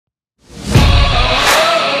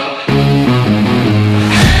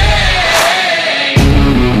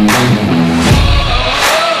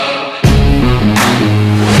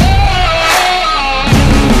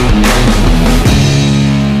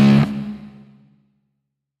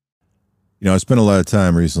I spent a lot of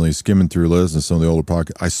time recently skimming through lists and some of the older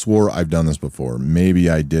podcasts. I swore I've done this before. Maybe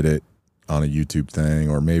I did it on a YouTube thing,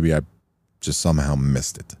 or maybe I just somehow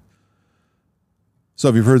missed it. So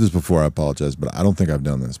if you've heard this before, I apologize, but I don't think I've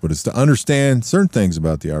done this. But it's to understand certain things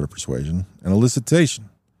about the art of persuasion and elicitation,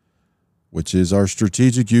 which is our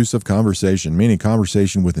strategic use of conversation, meaning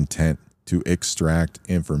conversation with intent to extract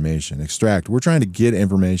information. We're trying to get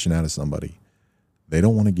information out of somebody they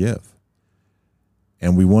don't want to give.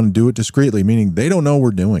 And we want to do it discreetly, meaning they don't know we're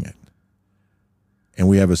doing it. And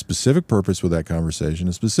we have a specific purpose with that conversation,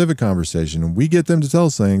 and we get them to tell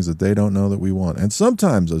us things that they don't know that we want. And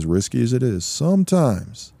sometimes, as risky as it is,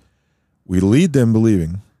 sometimes we lead them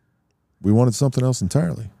believing we wanted something else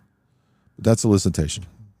entirely. But that's elicitation.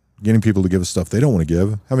 Getting people to give us stuff they don't want to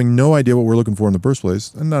give, having no idea what we're looking for in the first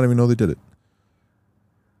place, and not even know they did it.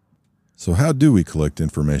 So how do we collect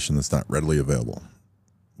information that's not readily available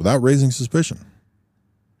without raising suspicion?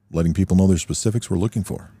 Letting people know there's specifics we're looking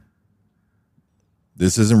for.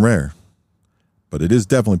 This isn't rare, but it is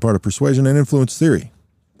definitely part of persuasion and influence theory,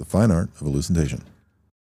 the fine art of elicitation.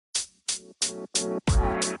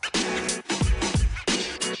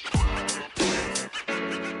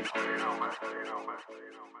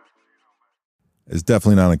 It's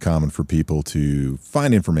definitely not uncommon for people to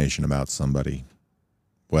find information about somebody,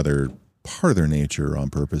 whether part of their nature or on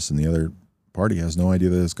purpose, and the other party has no idea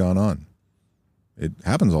that it's gone on. It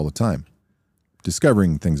happens all the time.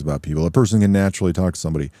 Discovering things about people. A person can naturally talk to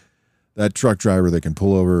somebody. That truck driver that can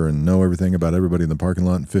pull over and know everything about everybody in the parking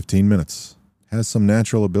lot in 15 minutes has some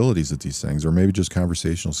natural abilities at these things, or maybe just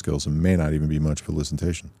conversational skills, and may not even be much of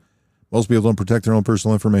elicitation. Most people don't protect their own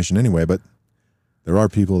personal information anyway, but there are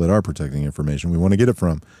people that are protecting information we want to get it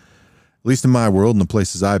from. At least in my world and the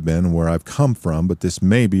places I've been and where I've come from, but this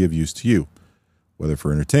may be of use to you. Whether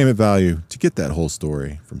for entertainment value, to get that whole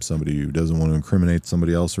story from somebody who doesn't want to incriminate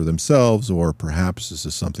somebody else or themselves, or perhaps this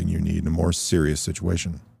is something you need in a more serious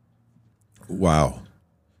situation. Wow,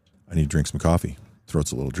 I need to drink some coffee.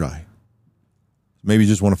 Throat's a little dry. Maybe you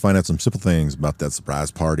just want to find out some simple things about that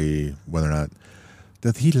surprise party, whether or not,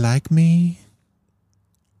 does he like me?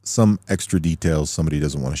 Some extra details somebody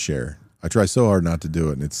doesn't want to share. I try so hard not to do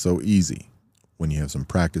it, and it's so easy when you have some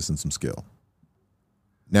practice and some skill.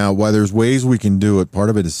 Now, while there's ways we can do it, part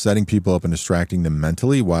of it is setting people up and distracting them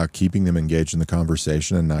mentally while keeping them engaged in the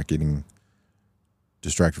conversation and not getting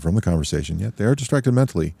distracted from the conversation. Yet they are distracted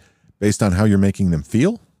mentally based on how you're making them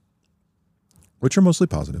feel, which are mostly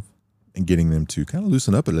positive, and getting them to kind of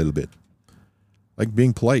loosen up a little bit, like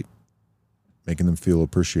being polite, making them feel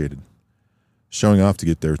appreciated, showing off to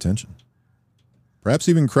get their attention, perhaps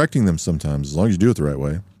even correcting them sometimes, as long as you do it the right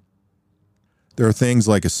way. There are things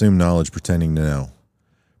like assumed knowledge, pretending to know.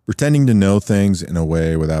 Pretending to know things in a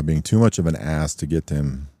way without being too much of an ass to get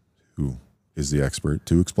them, who is the expert,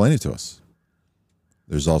 to explain it to us.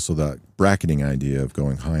 There's also that bracketing idea of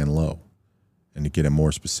going high and low and to get a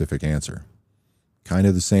more specific answer. Kind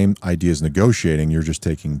of the same idea as negotiating. You're just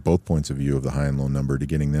taking both points of view of the high and low number to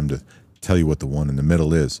getting them to tell you what the one in the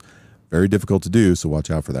middle is. Very difficult to do, so watch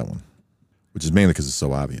out for that one, which is mainly because it's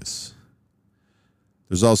so obvious.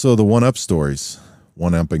 There's also the one-up stories.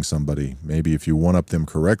 One-upping somebody. Maybe if you one-up them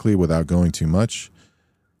correctly without going too much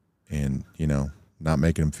and, not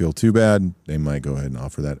making them feel too bad, they might go ahead and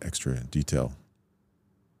offer that extra detail.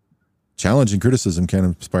 Challenging criticism can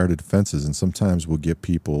inspire to defenses, and sometimes we'll get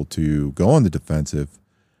people to go on the defensive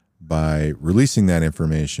by releasing that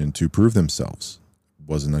information to prove themselves.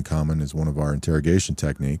 Wasn't uncommon as one of our interrogation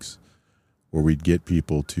techniques, where we'd get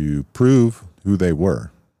people to prove who they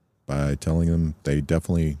were by telling them they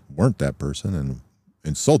definitely weren't that person and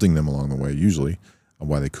insulting them along the way, usually, on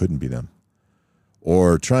why they couldn't be them.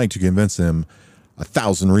 Or trying to convince them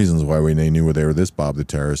 1,000 reasons why they knew they were this Bob the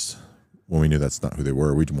terrorist, when we knew that's not who they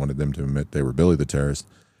were. We just wanted them to admit they were Billy the terrorist,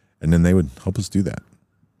 and then they would help us do that.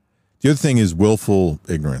 The other thing is willful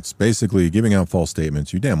ignorance. Basically, giving out false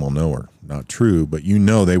statements you damn well know are not true, but you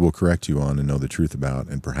know they will correct you on and know the truth about,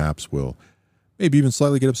 and perhaps will maybe even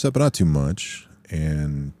slightly get upset, but not too much,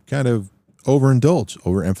 and kind of overindulge,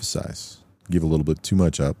 overemphasize. Give a little bit too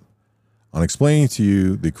much up on explaining to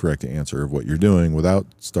you the correct answer of what you're doing without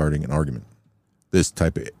starting an argument. This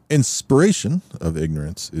type of inspiration of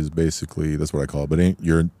ignorance is basically, that's what I call it, but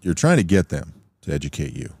you're trying to get them to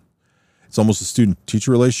educate you. It's almost a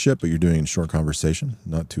student-teacher relationship, but you're doing it in short conversation,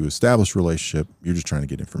 not to establish a relationship. You're just trying to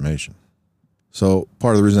get information. So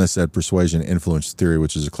part of the reason I said persuasion influence theory,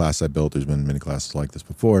 which is a class I built, there's been many classes like this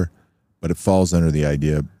before, but it falls under the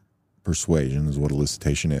idea of persuasion is what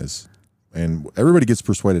elicitation is. And everybody gets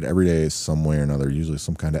persuaded every day some way or another, usually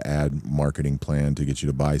some kind of ad marketing plan to get you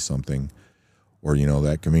to buy something, Or,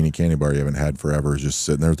 that convenient candy bar you haven't had forever is just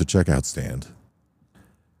sitting there at the checkout stand.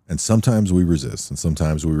 And sometimes we resist, and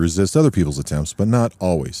sometimes we resist other people's attempts, but not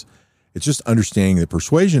always. It's just understanding that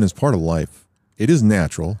persuasion is part of life. It is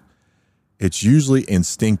natural. It's usually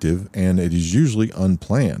instinctive, and it is usually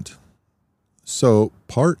unplanned. So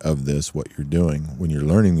part of this, what you're doing when you're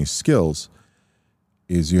learning these skills,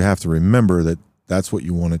 is you have to remember that that's what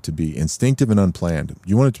you want it to be, instinctive and unplanned.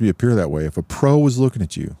 You want it to appear that way. If a pro was looking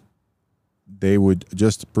at you, they would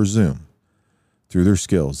just presume through their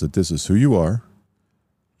skills that this is who you are,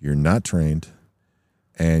 you're not trained,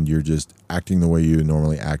 and you're just acting the way you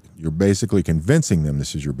normally act. You're basically convincing them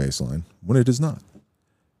this is your baseline when it is not.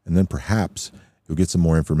 And then perhaps you'll get some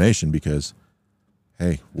more information because,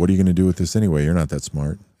 hey, what are you going to do with this anyway? You're not that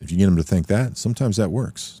smart. If you get them to think that, sometimes that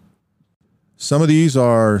works. Some of these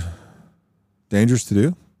are dangerous to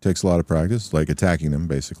do. Takes a lot of practice, like attacking them,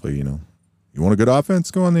 basically. You want a good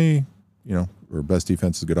offense? Go on the, or best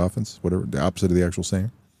defense is good offense, whatever, the opposite of the actual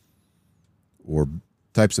saying. Or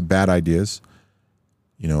types of bad ideas.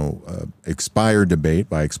 Expire debate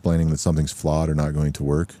by explaining that something's flawed or not going to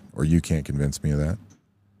work, or you can't convince me of that.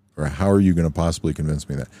 Or how are you going to possibly convince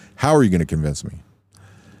me of that? How are you going to convince me?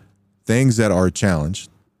 Things that are a challenge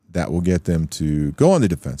that will get them to go on the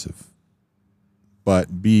defensive,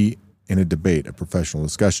 but be in a debate, a professional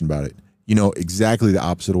discussion about it. Exactly the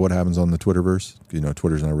opposite of what happens on the Twitterverse.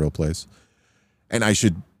 Twitter's not a real place. And I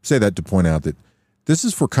should say that to point out that this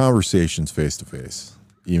is for conversations face-to-face,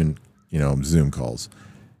 even, Zoom calls.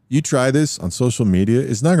 You try this on social media,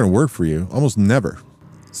 it's not going to work for you, almost never.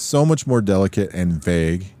 So much more delicate and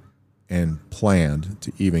vague and planned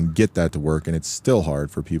to even get that to work, and it's still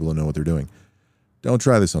hard for people to know what they're doing. Don't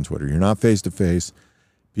try this on Twitter. You're not face-to-face.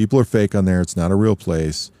 People are fake on there. It's not a real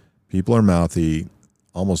place. People are mouthy.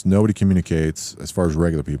 Almost nobody communicates, as far as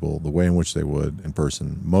regular people, the way in which they would in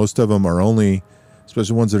person. Most of them are only,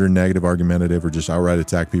 especially ones that are negative, argumentative, or just outright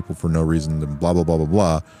attack people for no reason, and blah, blah, blah, blah,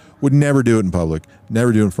 blah, would never do it in public,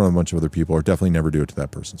 never do it in front of a bunch of other people, or definitely never do it to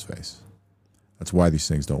that person's face. That's why these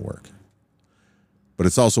things don't work. But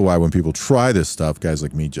it's also why when people try this stuff, guys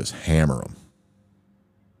like me just hammer them.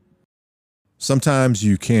 Sometimes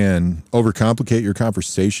you can overcomplicate your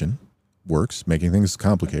conversation. Works, making things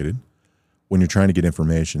complicated when you're trying to get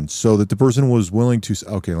information, so that the person was willing to say,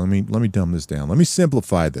 okay, let me dumb this down. Let me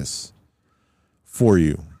simplify this for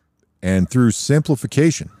you. And through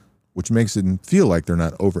simplification, which makes it feel like they're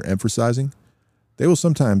not overemphasizing, they will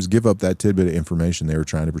sometimes give up that tidbit of information they were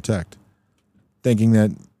trying to protect, thinking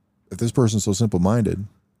that if this person's so simple-minded,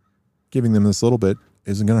 giving them this little bit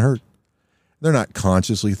isn't going to hurt. They're not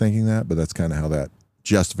consciously thinking that, but that's kind of how that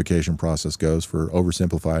justification process goes for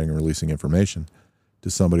oversimplifying and releasing information to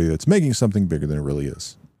somebody that's making something bigger than it really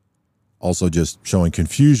is. Also, just showing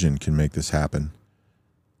confusion can make this happen,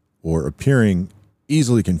 or appearing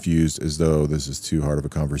easily confused as though this is too hard of a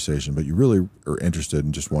conversation, but you really are interested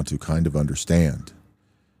and just want to kind of understand.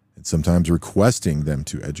 And sometimes requesting them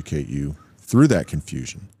to educate you through that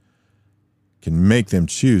confusion can make them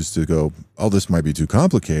choose to go, oh, this might be too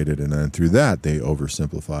complicated. And then through that, they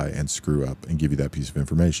oversimplify and screw up and give you that piece of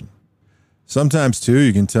information. Sometimes, too,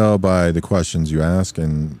 you can tell by the questions you ask,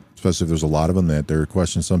 and especially if there's a lot of them, that there are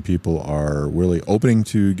questions some people are really opening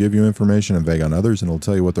to give you information and vague on others, and it'll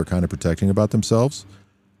tell you what they're kind of protecting about themselves.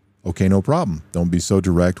 Okay, no problem. Don't be so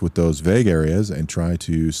direct with those vague areas and try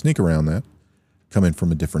to sneak around that. Come in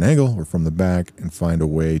from a different angle or from the back and find a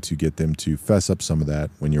way to get them to fess up some of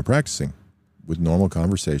that when you're practicing with normal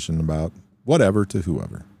conversation about whatever to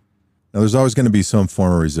whoever. Now, there's always going to be some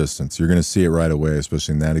form of resistance. You're going to see it right away,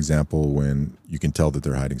 especially in that example when you can tell that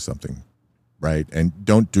they're hiding something, right? And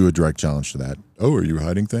don't do a direct challenge to that. Oh, are you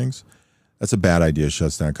hiding things? That's a bad idea.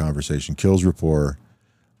 Shuts down conversation, kills rapport,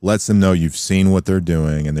 lets them know you've seen what they're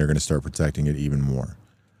doing, and they're going to start protecting it even more.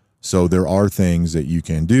 So there are things that you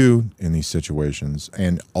can do in these situations,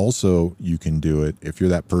 and also you can do it if you're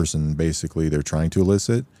that person, basically, they're trying to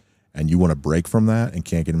elicit, and you want to break from that and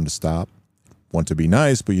can't get them to stop. Want to be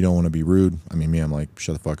nice, but you don't want to be rude. I mean, me, I'm like,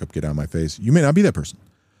 shut the fuck up, get out of my face. You may not be that person.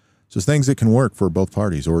 So things that can work for both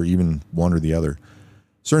parties or even one or the other.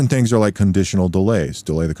 Certain things are like conditional delays.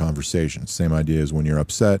 Delay the conversation. Same idea as when you're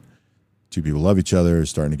upset. Two people love each other,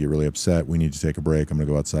 starting to get really upset. We need to take a break. I'm going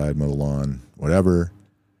to go outside, mow the lawn, whatever.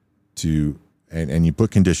 And you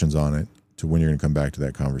put conditions on it to when you're going to come back to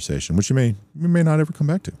that conversation, which you may not ever come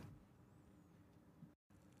back to.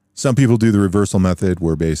 Some people do the reversal method,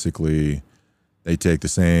 where basically they take the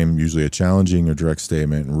same, usually a challenging or direct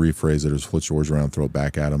statement, and rephrase it or flip yours around, throw it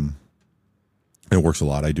back at them. And it works a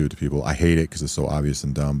lot. I do it to people. I hate it because it's so obvious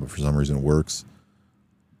and dumb, but for some reason it works.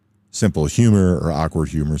 Simple humor or awkward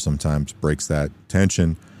humor sometimes breaks that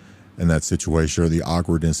tension. in that situation, or the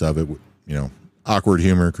awkwardness of it. Awkward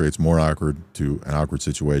humor creates more awkward to an awkward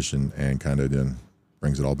situation and kind of then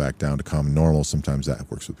brings it all back down to common normal. Sometimes that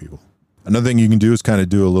works with people. Another thing you can do is kind of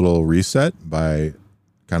do a little reset by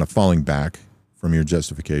kind of falling back from your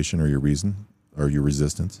justification or your reason or your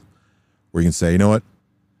resistance, where you can say, you know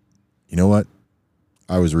what?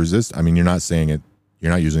 I was you're not saying it,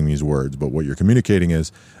 you're not using these words, but what you're communicating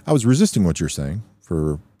is, I was resisting what you're saying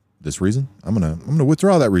for this reason. I'm going to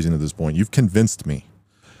withdraw that reason at this point. You've convinced me,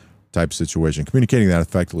 type situation. Communicating that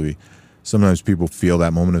effectively, sometimes people feel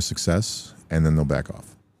that moment of success and then they'll back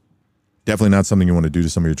off. Definitely not something you want to do to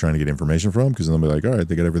somebody you're trying to get information from, because then they'll be like, all right,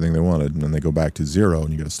 they got everything they wanted, and then they go back to zero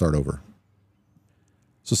and you got to start over.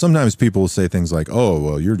 So sometimes people will say things like, oh,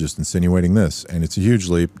 well, you're just insinuating this. And it's a huge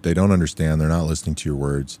leap. They don't understand. They're not listening to your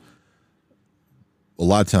words. A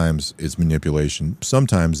lot of times it's manipulation.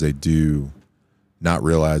 Sometimes they do not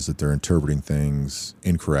realize that they're interpreting things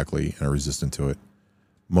incorrectly and are resistant to it.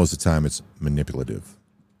 Most of the time it's manipulative.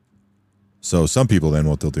 So some people then,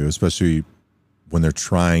 what they'll do, especially when they're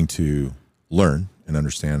trying to learn and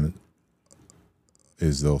understand,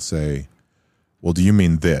 is they'll say, well, do you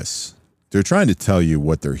mean this? They're trying to tell you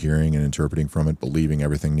what they're hearing and interpreting from it, believing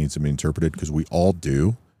everything needs to be interpreted, because we all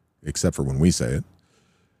do, except for when we say it.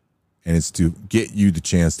 And it's to get you the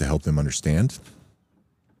chance to help them understand.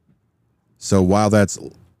 So while that's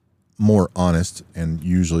more honest and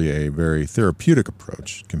usually a very therapeutic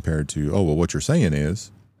approach compared to, oh, well, what you're saying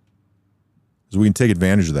is we can take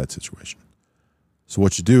advantage of that situation. So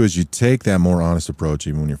what you do is you take that more honest approach,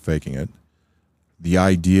 even when you're faking it. The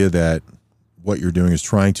idea that what you're doing is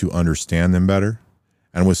trying to understand them better,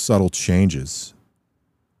 and with subtle changes,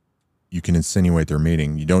 you can insinuate their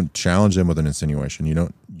meaning. You don't challenge them with an insinuation. You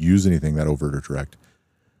don't use anything that overt or direct,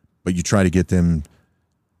 but you try to get them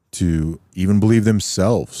to even believe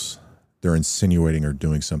themselves they're insinuating or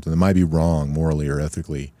doing something that might be wrong morally or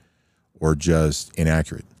ethically, or just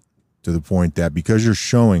inaccurate, to the point that because you're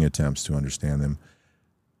showing attempts to understand them,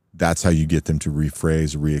 that's how you get them to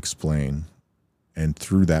rephrase, re-explain. And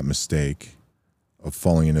through that mistake of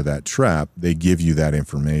falling into that trap, they give you that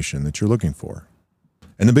information that you're looking for.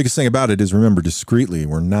 And the biggest thing about it is, remember, discreetly,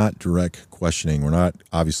 we're not direct questioning. We're not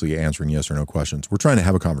obviously answering yes or no questions. We're trying to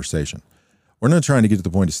have a conversation. We're not trying to get to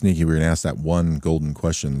the point of sneaky. We're going to ask that one golden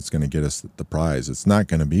question that's going to get us the prize. It's not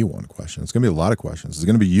going to be one question. It's going to be a lot of questions. It's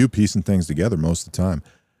going to be you piecing things together most of the time.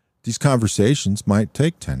 These conversations might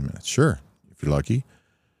take 10 minutes. Sure, if you're lucky.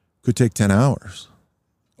 Could take 10 hours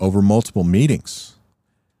over multiple meetings.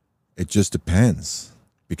 It just depends,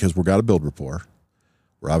 because we've got to build rapport.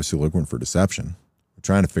 We're obviously looking for deception. We're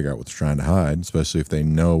trying to figure out what they're trying to hide, especially if they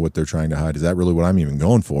know what they're trying to hide. Is that really what I'm even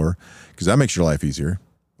going for? Because that makes your life easier.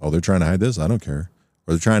 Oh, they're trying to hide this? I don't care.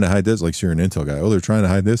 Or they're trying to hide this, like you're an intel guy. Oh, they're trying to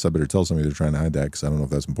hide this? I better tell somebody they're trying to hide that, because I don't know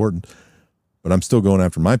if that's important. But I'm still going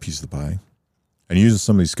after my piece of the pie and using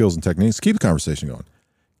some of these skills and techniques to keep the conversation going,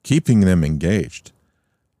 keeping them engaged,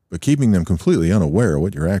 but keeping them completely unaware of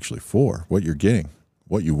what you're actually for, what you're getting,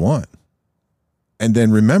 what you want. And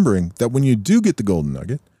then remembering that when you do get the golden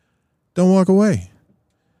nugget, don't walk away.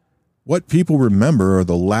 What people remember are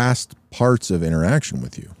the last parts of interaction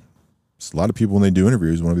with you. So a lot of people, when they do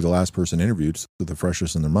interviews, want to be the last person interviewed, so the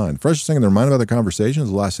freshest in their mind. The freshest thing in their mind about the conversation is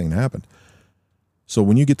the last thing that happened. So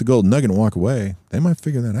when you get the golden nugget and walk away, they might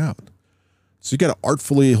figure that out. So you got to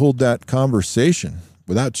artfully hold that conversation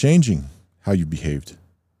without changing how you behaved.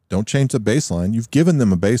 Don't change the baseline. You've given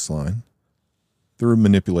them a baseline through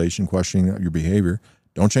manipulation, questioning your behavior.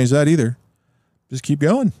 Don't change that either. Just keep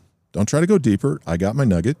going. Don't try to go deeper. I got my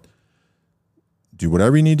nugget. Do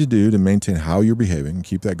whatever you need to do to maintain how you're behaving.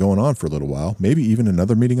 Keep that going on for a little while. Maybe even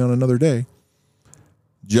another meeting on another day,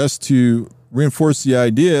 just to reinforce the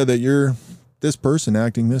idea that you're this person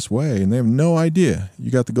acting this way, and they have no idea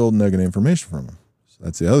you got the golden nugget information from them. So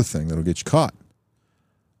that's the other thing that'll get you caught.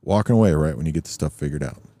 Walking away right when you get the stuff figured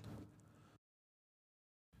out.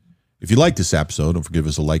 If you like this episode, don't forget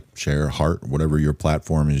us a like, share, heart, whatever your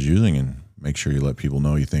platform is using, and make sure you let people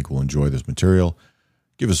know you think will enjoy this material.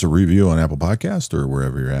 Give us a review on Apple Podcast or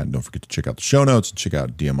wherever you're at. And don't forget to check out the show notes and check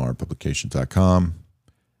out dmrpublication.com.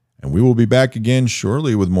 And we will be back again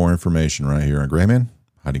shortly with more information right here on Gray Man,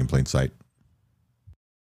 Hiding in Plain Sight.